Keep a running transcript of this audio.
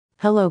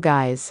Hello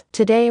guys,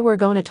 today we're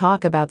going to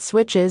talk about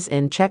switches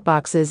and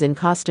checkboxes in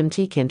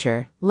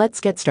CustomTkinter.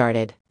 Let's get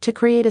started. To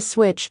create a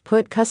switch,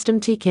 put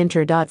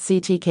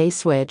CustomTkinter.ctk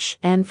switch,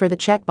 and for the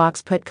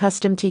checkbox put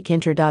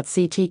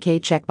CustomTkinter.ctk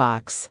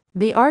checkbox.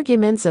 The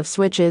arguments of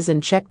switches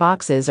and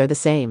checkboxes are the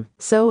same,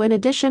 so in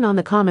addition on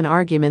the common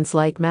arguments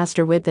like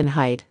master width and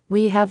height,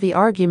 we have the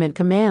argument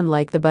command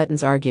like the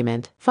button's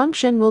argument.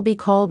 Function will be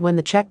called when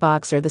the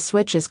checkbox or the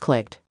switch is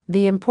clicked.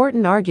 The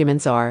important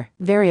arguments are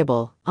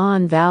variable,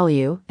 on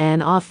value,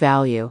 and off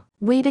value.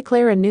 We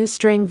declare a new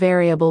string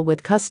variable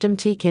with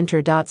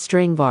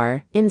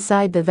CustomTkinter.stringvar.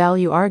 Inside the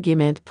value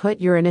argument,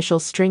 put your initial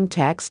string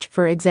text,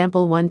 for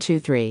example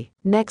 123.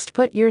 Next,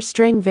 put your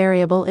string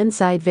variable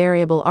inside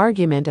variable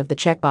argument of the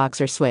checkbox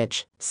or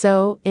switch.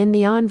 So, in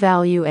the on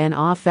value and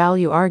off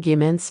value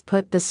arguments,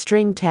 put the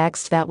string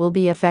text that will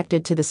be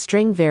affected to the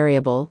string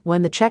variable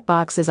when the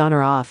checkbox is on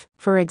or off.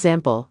 For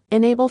example,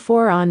 enable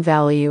for on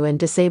value and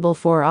disable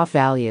for off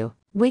value.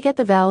 We get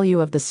the value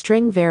of the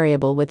string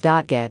variable with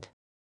 .get.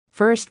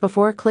 First,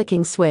 before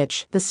clicking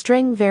switch, the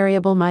string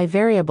variable my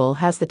variable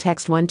has the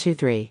text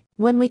 123.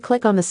 When we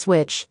click on the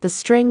switch, the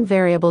string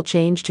variable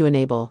change to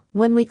enable.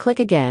 When we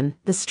click again,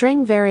 the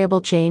string variable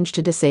change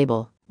to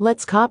disable.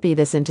 Let's copy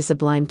this into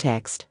Sublime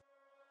Text.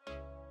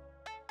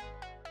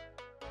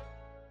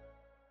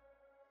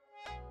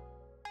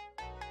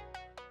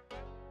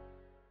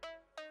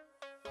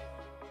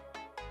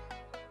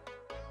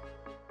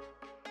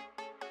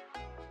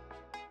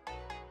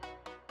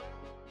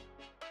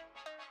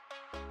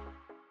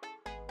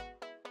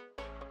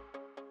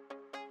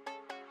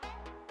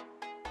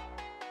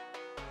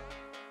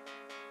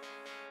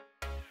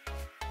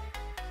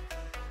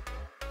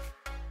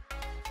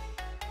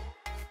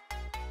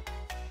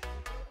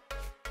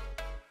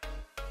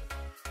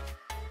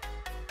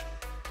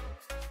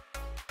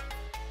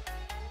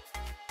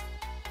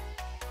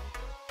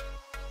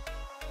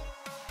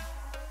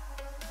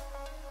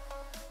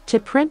 To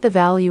print the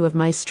value of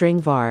my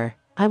string var,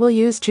 I will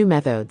use two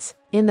methods.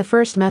 In the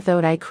first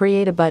method I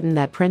create a button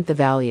that print the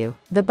value.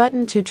 The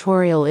button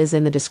tutorial is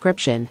in the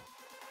description.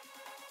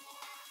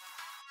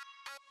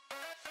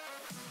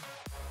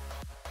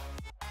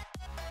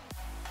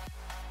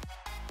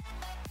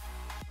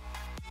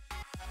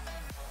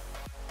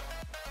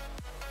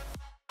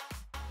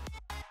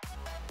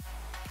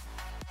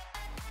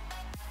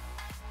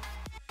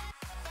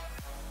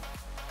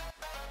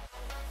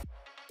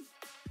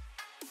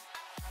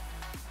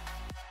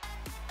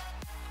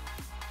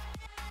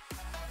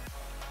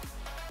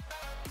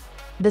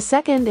 The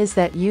second is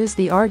that use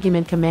the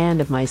argument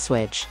command of my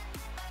switch.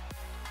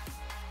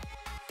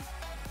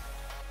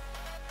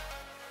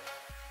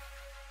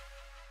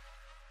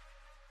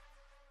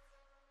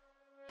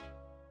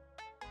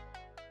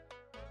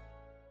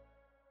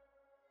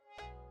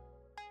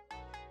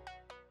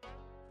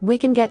 We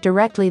can get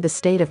directly the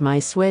state of my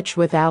switch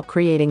without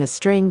creating a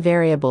string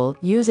variable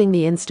using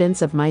the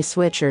instance of my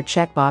switch or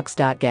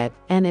checkbox.get,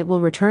 and it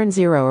will return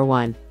 0 or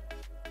 1.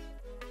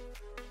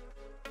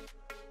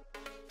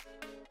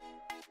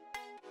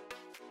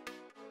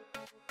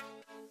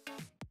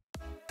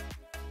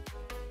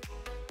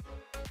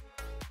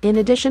 In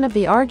addition of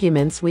the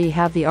arguments we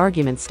have the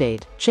argument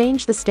state.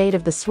 Change the state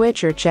of the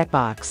switch or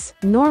checkbox.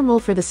 Normal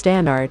for the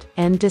standard,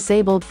 and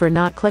disabled for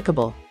not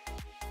clickable.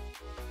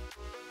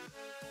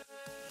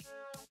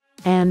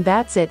 And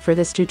that's it for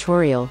this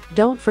tutorial.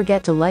 Don't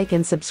forget to like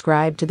and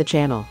subscribe to the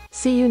channel.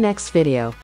 See you next video.